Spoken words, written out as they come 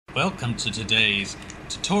Welcome to today's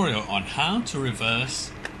tutorial on how to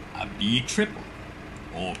reverse a B triple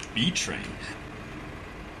or B train.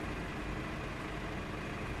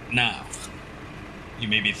 Now, you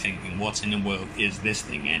may be thinking, what in the world is this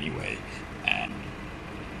thing anyway? And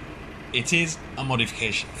it is a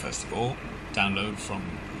modification, first of all. Download from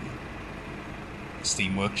the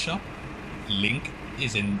Steam Workshop. Link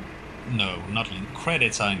is in, no, not link,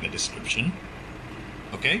 credits are in the description.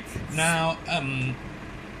 Okay, now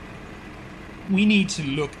we need to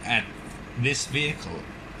look at this vehicle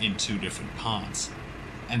in two different parts.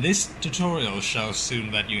 And this tutorial shows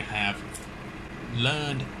soon that you have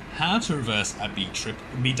learned how to reverse a B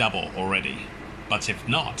double already. But if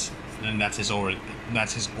not, then that is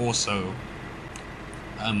also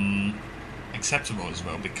acceptable as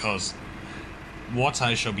well, because what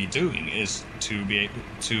I shall be doing is to be able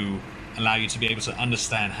to allow you to be able to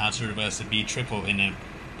understand how to reverse a B triple in a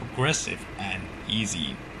progressive and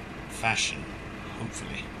easy fashion,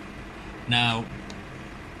 hopefully. Now,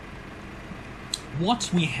 what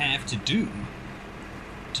we have to do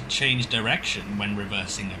to change direction when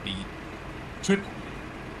reversing a B triple,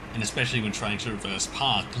 and especially when trying to reverse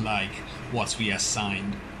park like what we are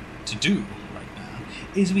assigned to do right now,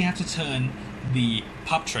 is we have to turn the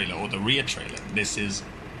pub trailer or the rear trailer. This is,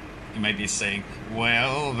 you might be saying,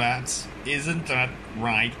 well, isn't that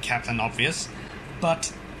right, Captain Obvious?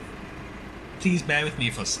 But please bear with me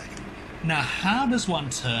for a second. Now, how does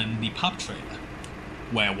one turn the pub trailer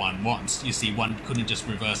where one wants? You see, one couldn't just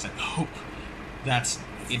reverse and hope that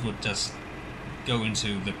it would just go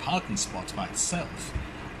into the parking spot by itself.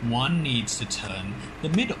 One needs to turn the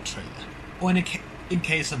middle trailer, or in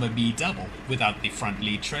case of a B double without the front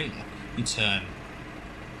lead trailer, you turn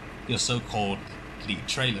your so-called lead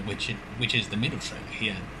trailer, which is the middle trailer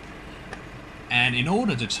here. And in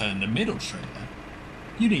order to turn the middle trailer,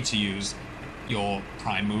 you need to use your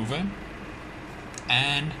prime mover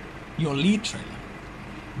and your lead trailer.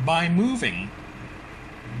 By moving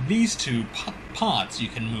these two parts, you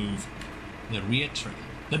can move the rear trailer,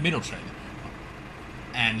 the middle trailer.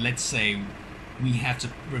 And let's say we have to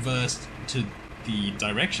reverse to the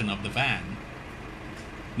direction of the van.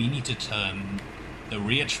 We need to turn the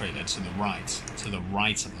rear trailer to the right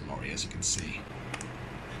of the lorry, as you can see.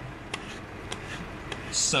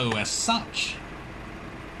 So as such,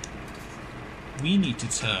 we need to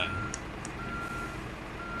turn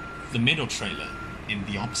the middle trailer in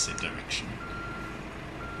the opposite direction.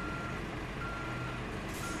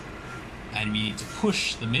 And we need to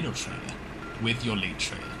push the middle trailer with your lead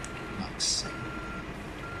trailer, like so.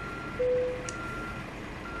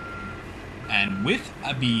 And with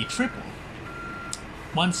a B triple,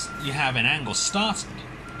 once you have an angle started,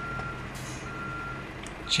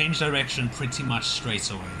 change direction pretty much straight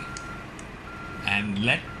away and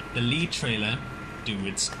let the lead trailer do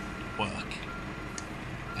its work.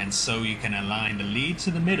 And so you can align the lead to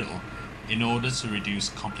the middle in order to reduce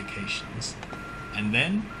complications. And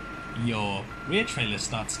then your rear trailer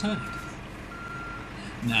starts turning.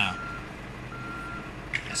 Now,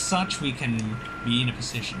 as such, we can be in a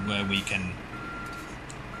position where we can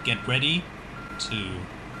get ready to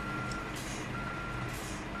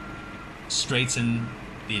straighten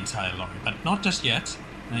the entire lorry, but not just yet.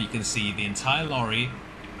 Now you can see the entire lorry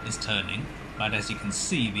is turning, but as you can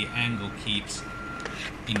see, the angle keeps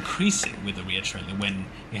increasing with the rear trailer when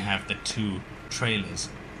you have the two trailers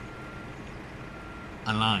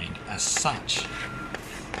aligned. As such,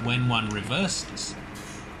 when one reverses,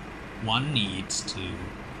 one needs to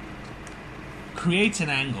create an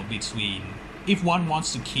angle between, if one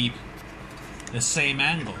wants to keep the same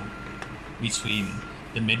angle between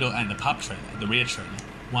the middle and the pub trailer, the rear trailer,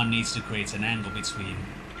 one needs to create an angle between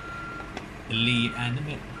the lead and the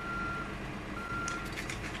middle.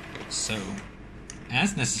 So,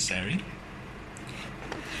 as necessary,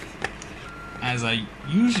 as I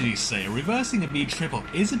usually say, reversing a B triple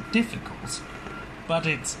isn't difficult, but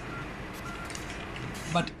it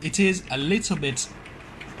is a little bit,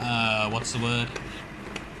 what's the word?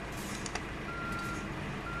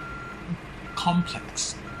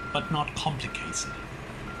 Complex, but not complicated.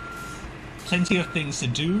 Plenty of things to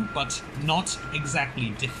do, but not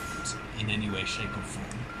exactly different in any way, shape or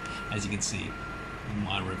form. As you can see,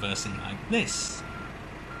 while reversing like this,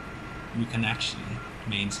 you can actually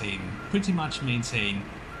pretty much maintain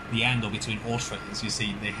the angle between all trailers. You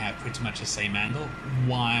see, they have pretty much the same angle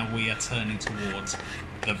while we are turning towards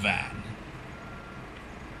the van.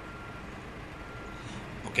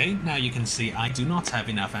 Okay, now you can see I do not have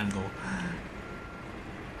enough angle,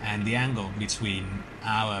 and the angle between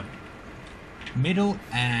our middle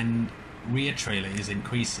and rear trailer is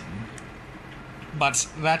increasing, but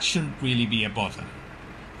that shouldn't really be a bother.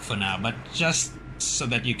 for now, but just so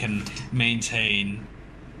that you can maintain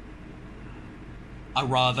a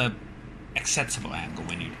rather acceptable angle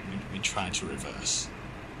when we try to reverse.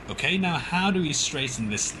 Okay, now how do we straighten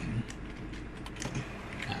this thing?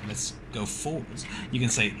 Let's go forwards. You can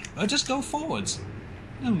say, oh, just go forwards.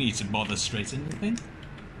 No need to bother straightening the thing.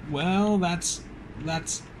 Well, that's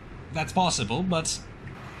possible, but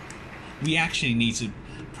we actually need to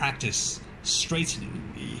practice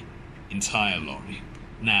straightening the entire lorry.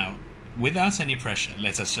 Now, without any pressure,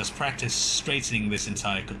 let us just practice straightening this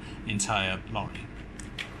entire lorry.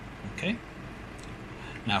 Okay?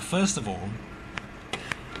 Now, first of all,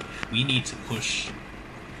 we need to push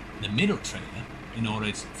the middle trailer in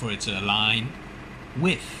order for it to align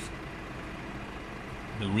with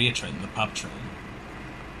the rear trailer, the pub trailer.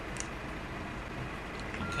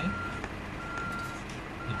 Okay?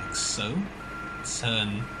 Like so.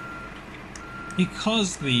 Turn.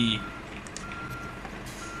 Because the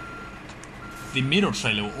middle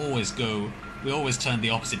trailer will always go, we always turn the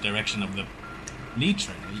opposite direction of the lead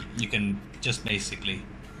trailer. You can just basically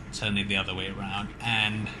turn it the other way around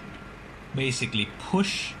and basically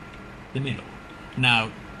push the middle.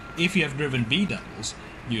 Now, if you have driven V doubles,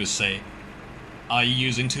 you say, are you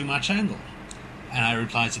using too much angle? And I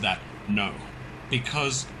reply to that, no.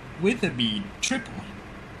 Because with the V triple,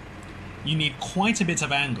 you need quite a bit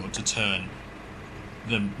of angle to turn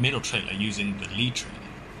the middle trailer using the lead trailer.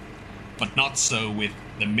 But not so with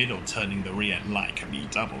the middle turning the rear like a V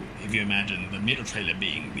double. If you imagine the middle trailer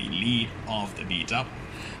being the lead of the V double.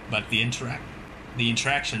 But the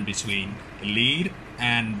interaction between the lead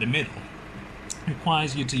and the middle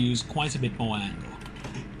requires you to use quite a bit more angle,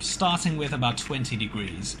 starting with about 20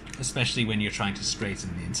 degrees, especially when you're trying to straighten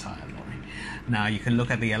the entire lorry. Now you can look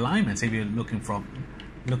at the alignments. If you're looking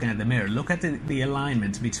at the mirror, look at the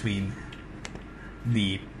alignment between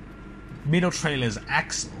the middle trailer's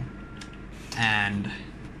axle and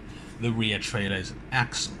the rear trailer's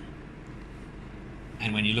axle.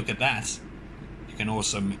 And when you look at that, you can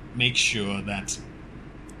also make sure that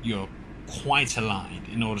you're quite aligned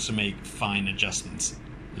in order to make fine adjustments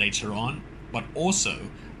later on. But also,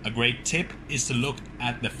 a great tip is to look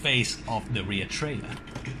at the face of the rear trailer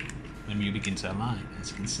when you begin to align.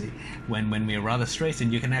 As you can see, when we're rather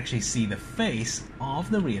straightened, you can actually see the face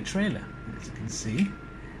of the rear trailer. As you can see,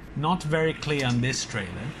 not very clear on this trailer,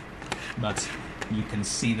 but you can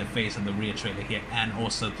see the face of the rear trailer here, and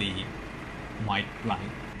also the white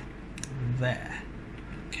line there.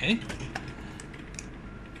 Okay?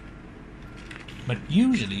 But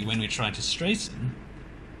usually when we try to straighten,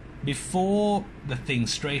 before the thing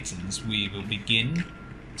straightens, we will begin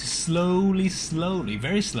to slowly,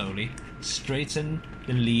 very slowly, straighten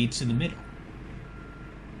the lead to the middle.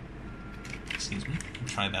 Excuse me, I'll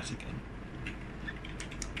try that again.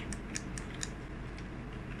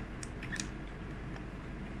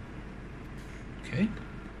 Okay.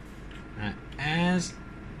 As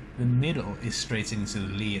the middle is straightening to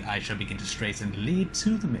the lead, I shall begin to straighten the lead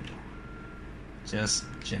to the middle. Just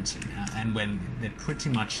gently now. And when they're pretty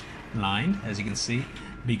much lined, as you can see,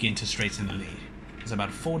 begin to straighten the lead. It's about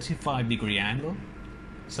a 45-degree angle,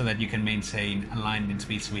 so that you can maintain alignment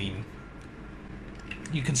between...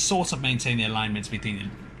 You can sort of maintain the alignments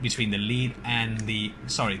between the lead and the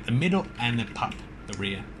middle and the pub, the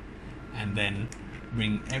rear, and then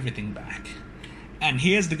bring everything back. And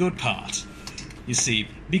here's the good part. You see,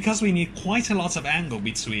 because we need quite a lot of angle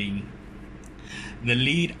between the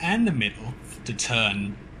lead and the middle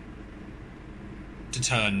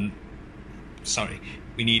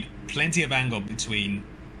we need plenty of angle between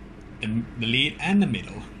the lead and the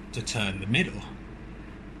middle to turn the middle.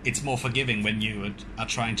 It's more forgiving when you are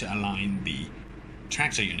trying to align the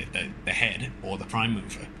tractor unit, the head or the prime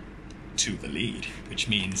mover, to the lead, which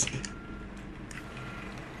means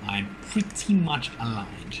I'm pretty much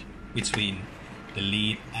aligned between the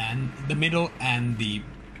lead and the middle and the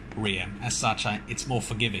rear. As such, it's more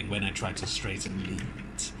forgiving when I try to straighten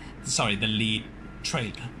the lead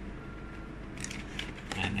trailer,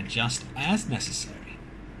 and adjust as necessary,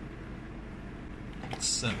 like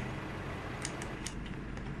so.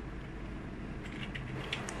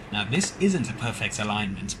 Now this isn't a perfect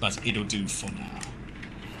alignment, but it'll do for now.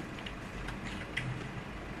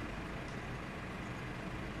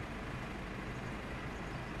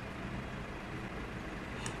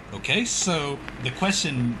 Okay, so the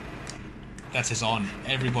question that is on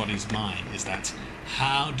everybody's mind is that,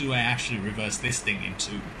 how do I actually reverse this thing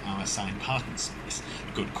into our assigned parking space?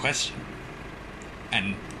 Good question.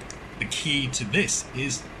 And the key to this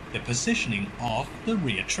is the positioning of the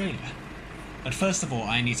rear trailer. But first of all,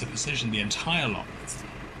 I need to position the entire lot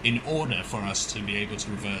in order for us to be able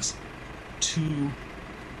to reverse two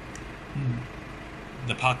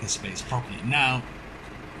the parking space properly. Now,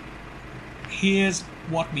 here's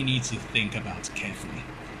what we need to think about carefully.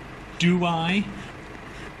 Do I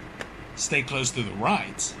stay close to the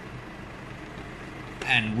right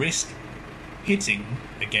and risk hitting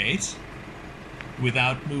the gate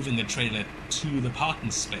without moving the trailer to the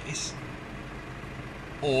parking space?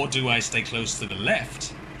 Or do I stay close to the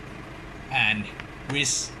left and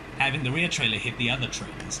risk having the rear trailer hit the other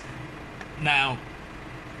trailers? Now,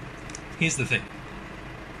 here's the thing.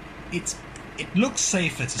 It looks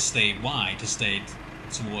safer to stay wide, to stay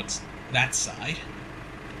towards that side.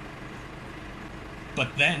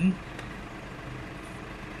 But then,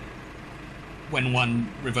 when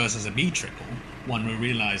one reverses a B triple, one will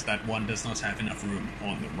realize that one does not have enough room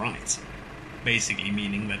on the right. Basically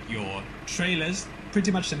meaning that your trailers,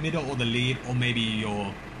 pretty much the middle or the lead, or maybe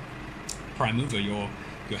your prime mover, your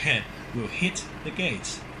head, will hit the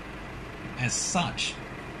gate. As such,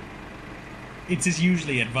 it is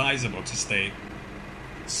usually advisable to stay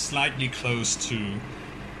slightly close to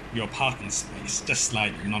your parking space, just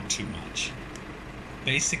slightly, not too much.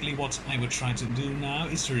 Basically what I would try to do now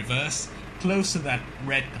is to reverse close to that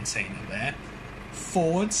red container there,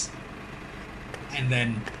 forwards, and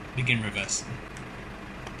then begin reversing.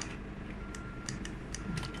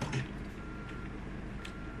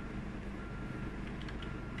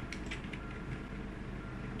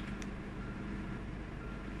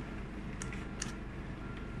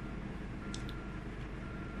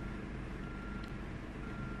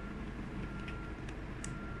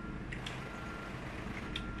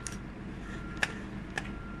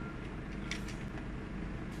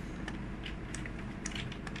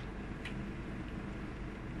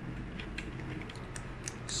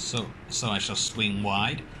 So I shall swing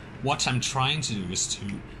wide. What I'm trying to do is to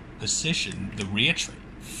position the rear trailer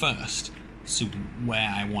first to where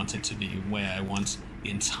I want it to be, where I want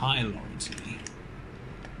the entire lorry to be.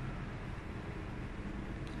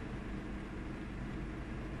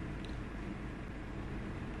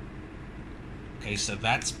 Okay, so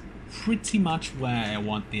that's pretty much where I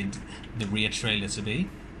want the rear trailer to be.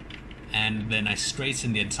 And then I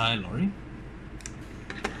straighten the entire lorry,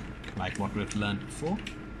 like what we've learned before.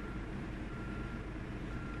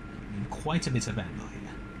 Quite a bit of angle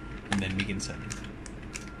here, and then begin turning.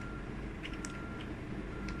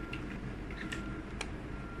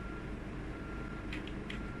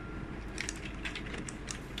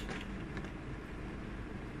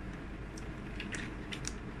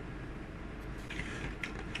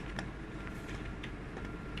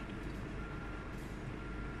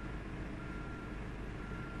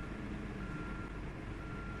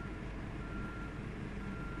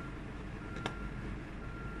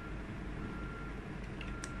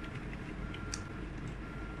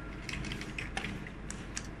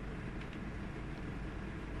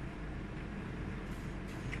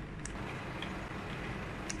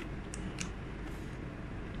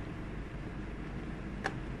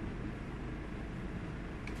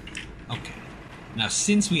 Okay, now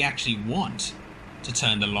since we actually want to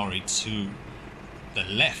turn the lorry to the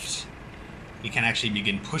left, we can actually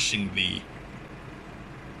begin pushing the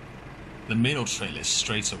middle trailer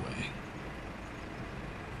straight away.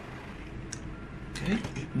 Okay,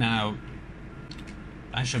 now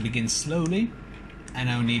I shall begin slowly, and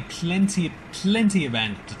I'll need plenty of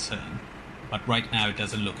angle to turn, but right now it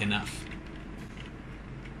doesn't look enough.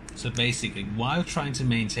 So basically, while trying to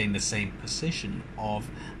maintain the same position of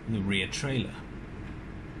the rear trailer,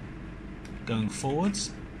 going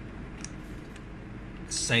forwards,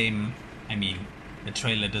 the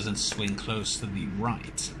trailer doesn't swing close to the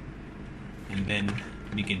right, and then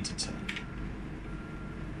begin to turn.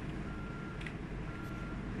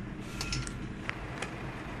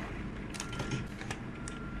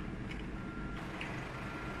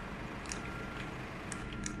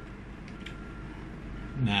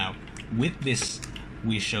 Now, with this,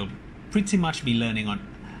 we shall pretty much be learning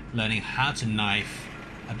how to knife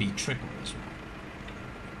a B triple as well.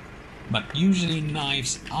 But usually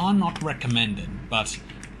knives are not recommended, but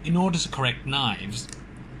in order to correct knives,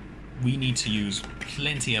 we need to use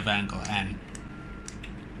plenty of angle,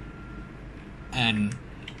 and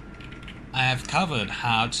I have covered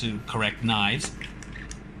how to correct knives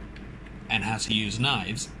and how to use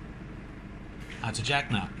knives, how to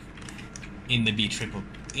jackknife, in the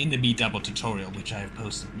B double tutorial, which I have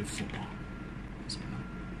posted before as well.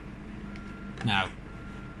 Now,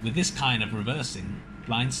 with this kind of reversing,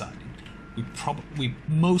 blindsiding, we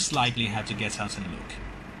most likely have to get out and look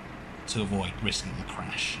to avoid risking a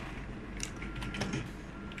crash.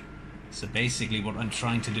 So basically what I'm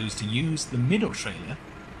trying to do is to use the middle trailer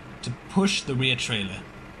to push the rear trailer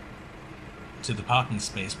to the parking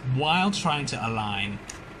space while trying to align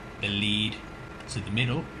the lead to the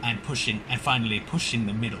middle and finally pushing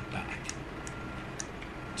the middle back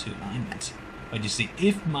to alignment. But you see,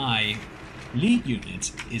 if my lead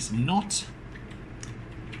unit is not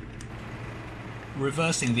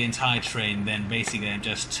reversing the entire train, then basically I'm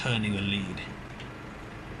just turning the lead.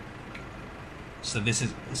 So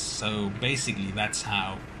basically that's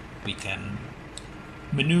how we can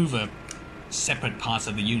maneuver separate parts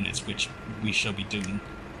of the units, which we shall be doing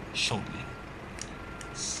shortly.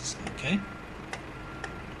 Okay.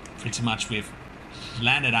 Pretty much we've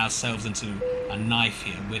landed ourselves into a knife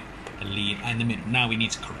here with a lead and the middle. Now we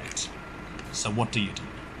need to correct. So what do you do?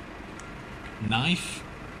 Knife.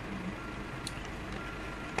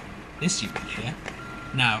 This unit here.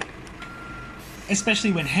 Now,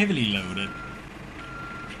 especially when heavily loaded,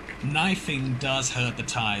 knifing does hurt the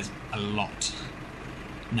tires a lot.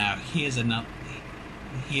 Now, here's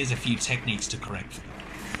a few techniques to correct for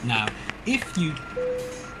that. Now, if you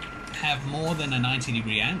have more than a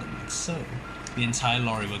 90-degree angle, like so, the entire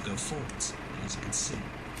lorry will go forwards, as you can see.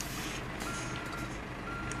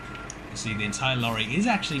 You see, the entire lorry is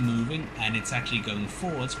actually moving, and it's actually going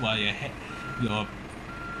forwards, while your head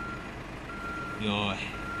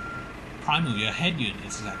unit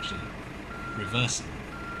is actually reversing.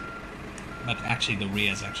 But actually the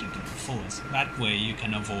rear is actually going forwards. That way you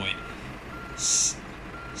can avoid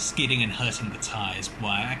skidding and hurting the tires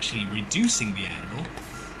while actually reducing the angle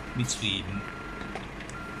between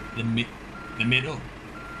the middle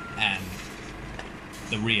and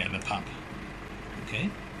the rear, the pump. Okay?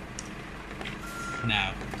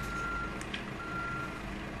 Now,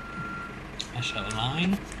 I shall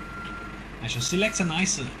align. I shall select a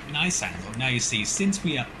nice angle. Now you see, since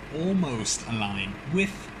we are almost aligned with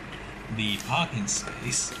the parking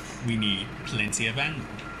space, we need plenty of angle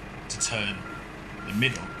to turn the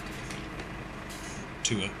middle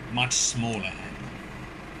to a much smaller angle.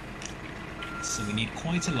 So we need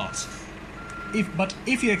quite a lot. But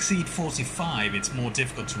if you exceed 45, it's more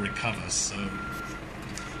difficult to recover, so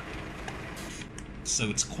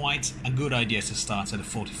it's quite a good idea to start at a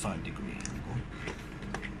 45-degree angle.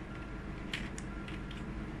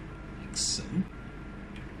 Like so.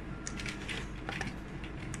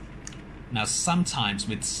 Now sometimes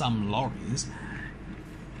with some lorries,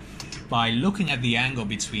 by looking at the angle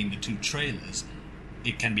between the two trailers,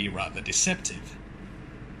 it can be rather deceptive.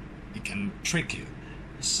 It can trick you.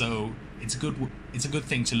 So it's a good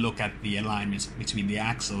thing to look at the alignments between the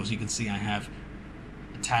axles. You can see I have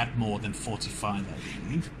a tad more than 45, I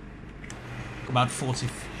believe. About 40.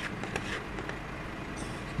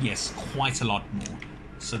 Yes, quite a lot more.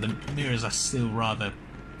 So the mirrors are still rather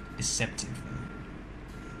deceptive.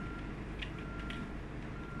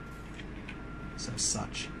 So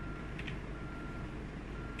such.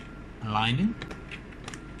 Aligning.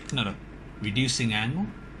 No. Reducing angle.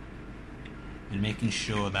 And making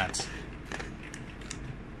sure that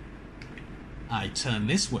I turn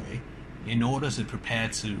this way in order to prepare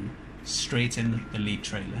to straighten the lead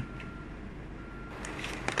trailer.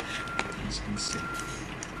 As you can see.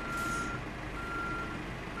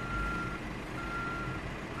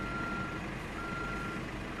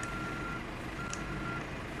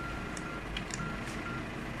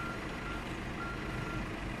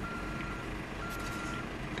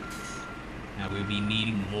 Now we'll be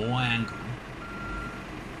needing more angle.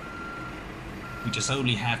 We just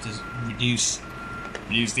only have to reduce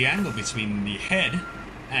the angle between the head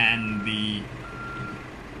and the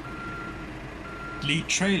lead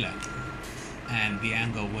trailer, and the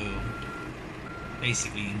angle will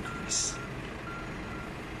basically increase.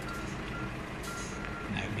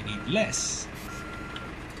 Now we need less.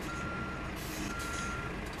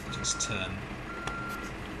 Just turn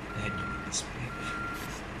the head unit this way.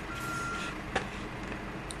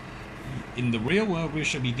 In the real world, we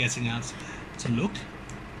should be getting out to look,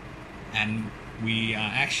 and we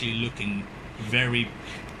are actually looking very,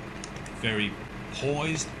 very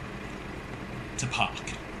poised to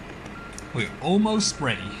park. We're almost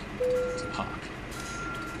ready to park.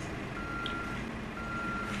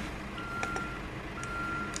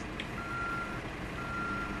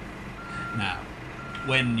 Now,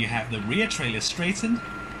 when you have the rear trailer straightened,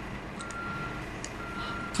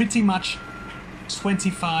 pretty much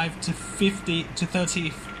 25 to 50 to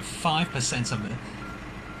 35%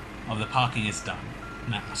 of the parking is done.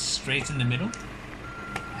 Now straighten the middle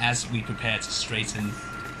as we prepare to straighten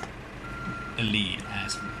the lead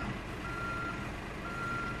as well.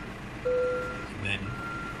 And then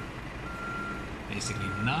basically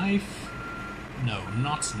knife, no,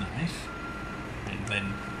 not knife, and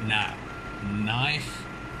then now knife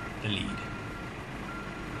the lead.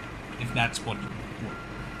 if that's what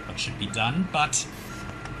should be done, but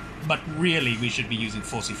really we should be using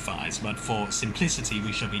 45s, but for simplicity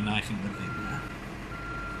we should be knifing the thing there.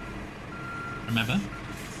 Remember,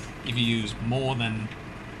 if you use more than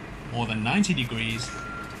 90 degrees,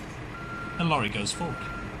 the lorry goes forward.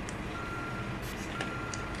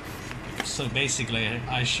 So basically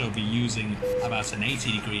I shall be using about an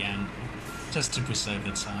 80-degree angle just to preserve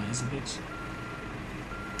the tires a bit.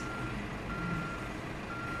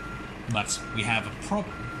 But we have a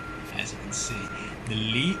problem, as you can see.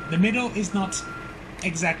 The middle is not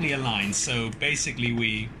exactly aligned, so basically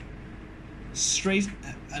we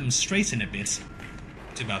straighten a bit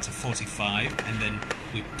to about a 45, and then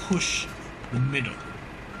we push the middle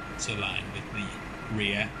to align with the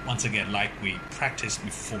rear, once again like we practiced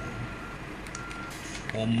before,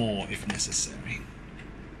 or more if necessary.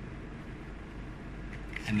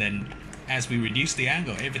 And then as we reduce the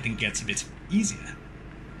angle, everything gets a bit easier,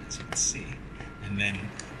 as you can see. And then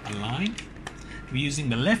align. We're using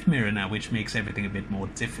the left mirror now, which makes everything a bit more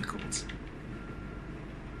difficult.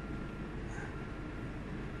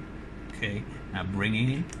 Okay, now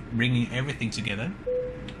bringing everything together.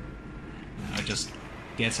 Now I just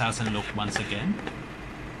get out and look once again.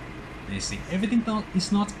 And you see, everything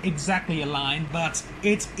is not exactly aligned, but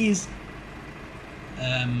it is.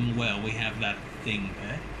 Well, we have that thing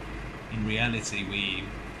there. In reality, we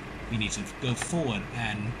need to go forward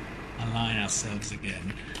and align ourselves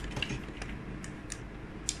again.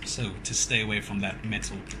 So to stay away from that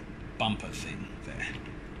metal bumper thing there,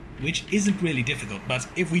 which isn't really difficult. But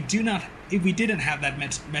if we didn't have that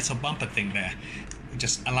metal bumper thing there, we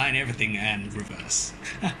just align everything and reverse.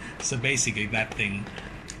 So basically, that thing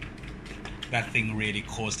really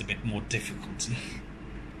caused a bit more difficulty.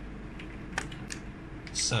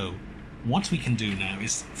 So what we can do now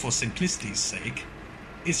is, for simplicity's sake,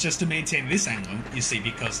 is just to maintain this angle. You see,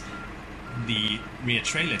 because the rear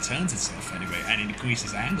trailer turns itself anyway and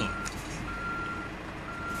increases angle.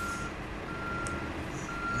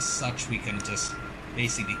 As such, we can just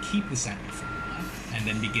basically keep this angle for a while and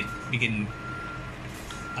then begin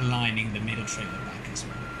aligning the middle trailer back as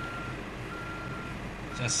well.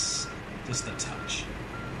 Just a touch,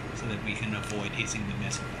 so that we can avoid hitting the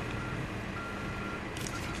metal bumper.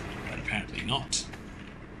 But apparently not.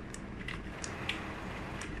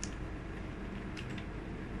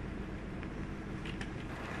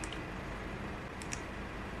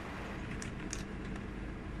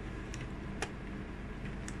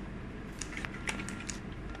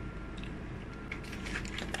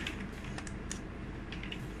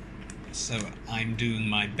 So I'm doing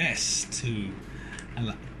my best to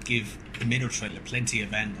give the middle trailer plenty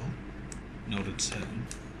of angle in order to turn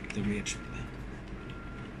the rear trailer.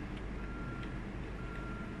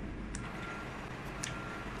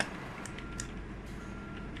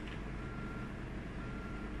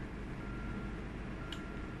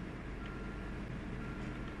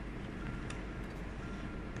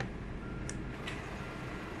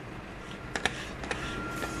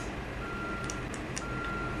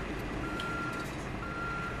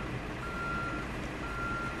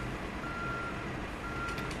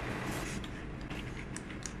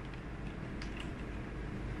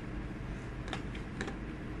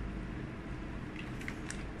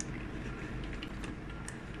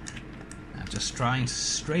 Just trying to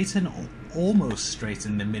straighten, or almost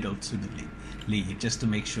straighten the middle to the lead, just to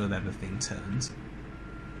make sure that the thing turns.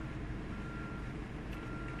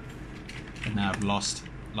 But now I've lost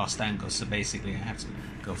angle, so basically I have to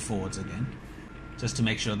go forwards again, just to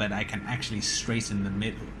make sure that I can actually straighten the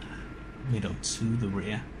middle to the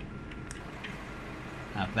rear.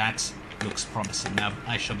 Now that looks promising. Now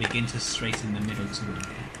I shall begin to straighten the middle to the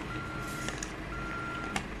rear.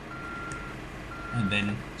 And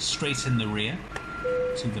then straighten the rear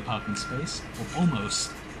to the parking space, or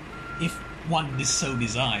almost, if one so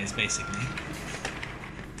desires, basically,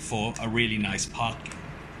 for a really nice parking.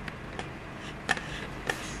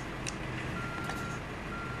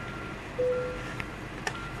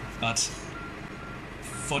 But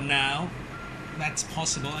for now, that's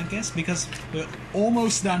possible, I guess, because we're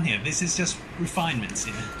almost done here. This is just refinements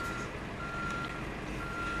here.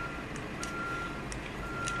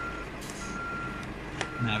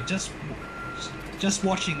 Now, just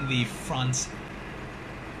watching the front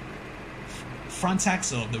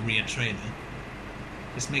axle of the rear trailer,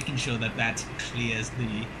 just making sure that that clears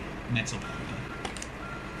the metal bumper.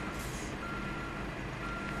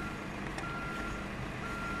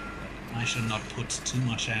 I should not put too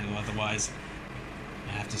much angle, otherwise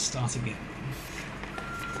I have to start again.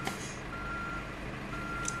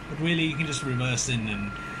 But really, you can just reverse in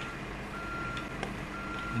and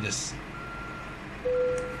just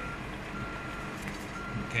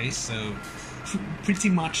Okay, so pretty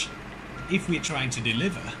much if we're trying to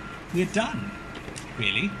deliver, we're done,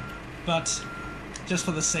 really. But just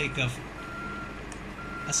for the sake of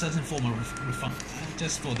a certain form of refund,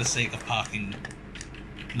 just for the sake of parking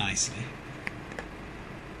nicely.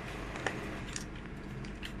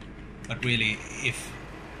 But really, if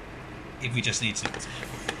we just need to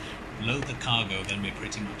load the cargo, then we're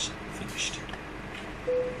pretty much finished.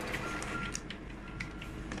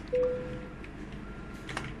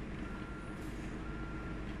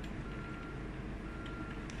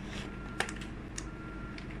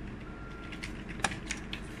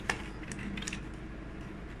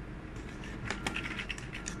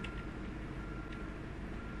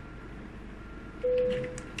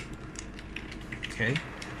 Okay,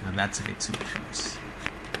 now that's a bit too close.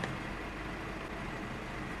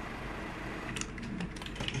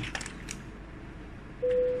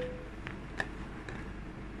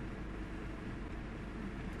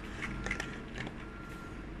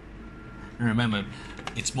 And remember,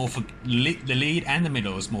 it's more for the lead and the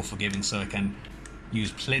middle is more forgiving, so I can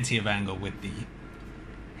use plenty of angle with the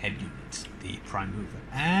head unit, the prime mover.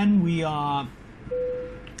 And we are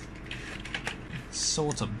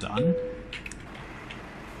sort of done.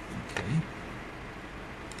 Okay.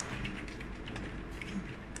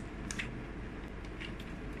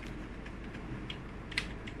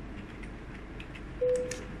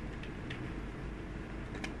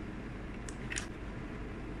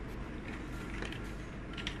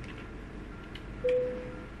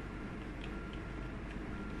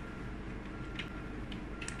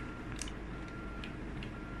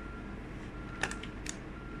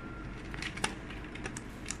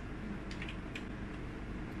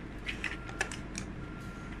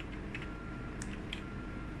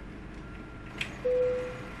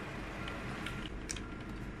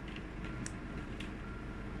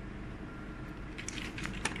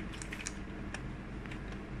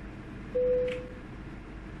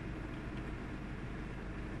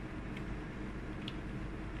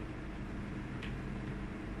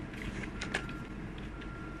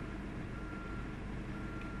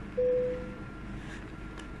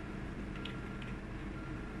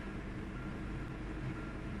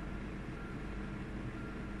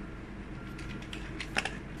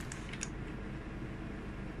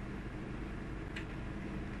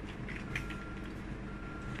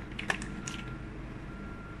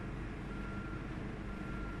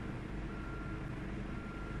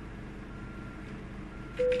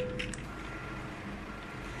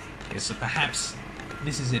 Okay, so perhaps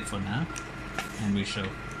this is it for now, and we shall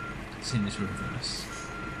send this reverse.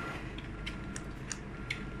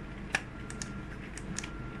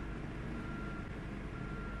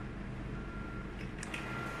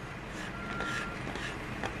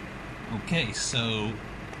 Okay, so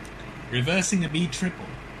reversing a B triple,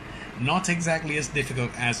 not exactly as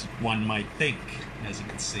difficult as one might think, as you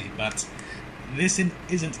can see, but this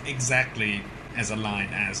isn't exactly as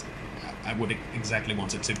aligned as I would exactly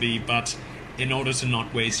want it to be, but in order to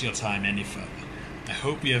not waste your time any further, I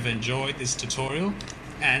hope you have enjoyed this tutorial,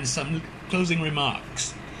 and some closing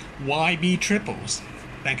remarks. Why B triples?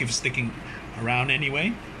 Thank you for sticking around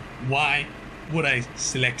anyway. Why would I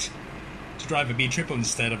select to drive a B triple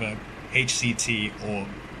instead of a HCT or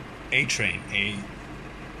A train,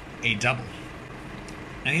 a double?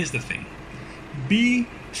 Now here's the thing. B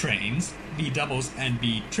trains, B doubles and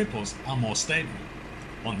B triples are more stable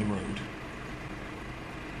on the road,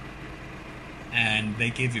 and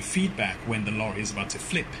they give you feedback when the lorry is about to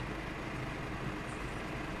flip,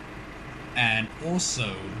 and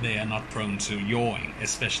also they are not prone to yawing,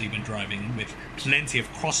 especially when driving with plenty of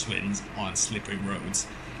crosswinds on slippery roads.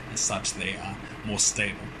 As such, they are more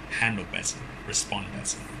stable, handle better, respond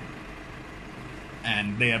better,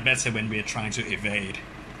 and they are better when we are trying to evade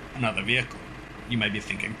another vehicle. You may be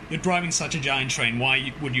thinking, you're driving such a giant train,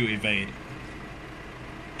 why would you evade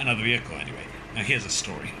another vehicle anyway? Now here's a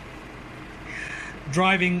story.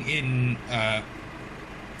 Driving in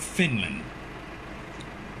Finland,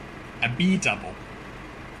 a B double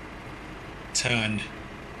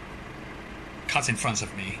cut in front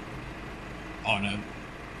of me on a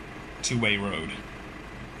two-way road,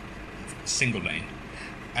 single lane,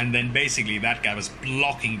 and then basically that guy was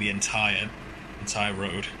blocking the entire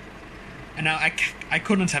road. And now I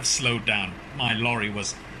couldn't have slowed down. My lorry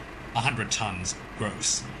was 100 tons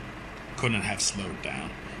gross. Couldn't have slowed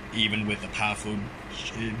down, even with the powerful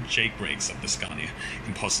Jake brakes of the Scania.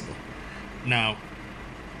 Impossible. Now,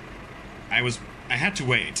 I had to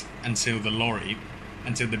wait until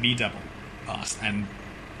the B double passed, and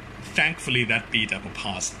thankfully that B double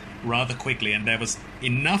passed rather quickly, and there was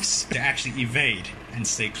enough to actually evade and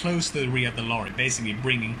stay close to the rear of the lorry, basically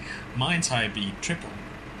bringing my entire B triple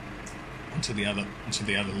onto the other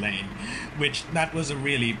lane, which that was a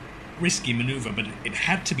really risky maneuver, but it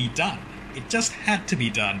had to be done. It just had to be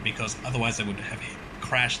done, because otherwise I would have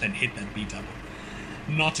crashed and hit that B double.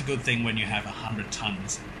 Not a good thing when you have 100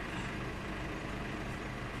 tons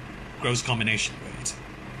gross combination weight.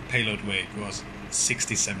 Payload weight was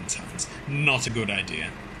 67 tons. Not a good idea.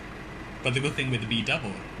 But the good thing with the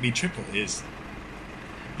B triple is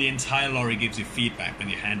the entire lorry gives you feedback when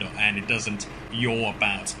you handle, and it doesn't yaw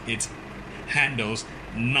about. It handles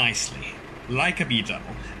nicely, like a B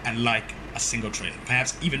double and like a single trailer,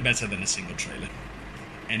 perhaps even better than a single trailer.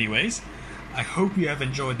 Anyways, I hope you have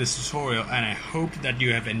enjoyed this tutorial, and I hope that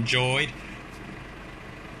you have enjoyed.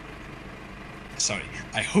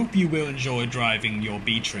 I hope you will enjoy driving your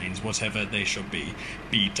B trains, whatever they shall be.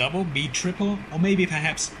 B double, B triple, or maybe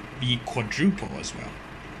perhaps B quadruple as well.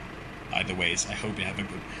 Either ways, I hope you have a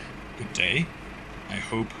good day. I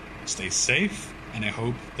hope you stay safe, and I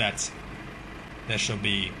hope that there shall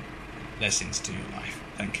be blessings to your life.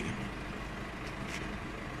 Thank you.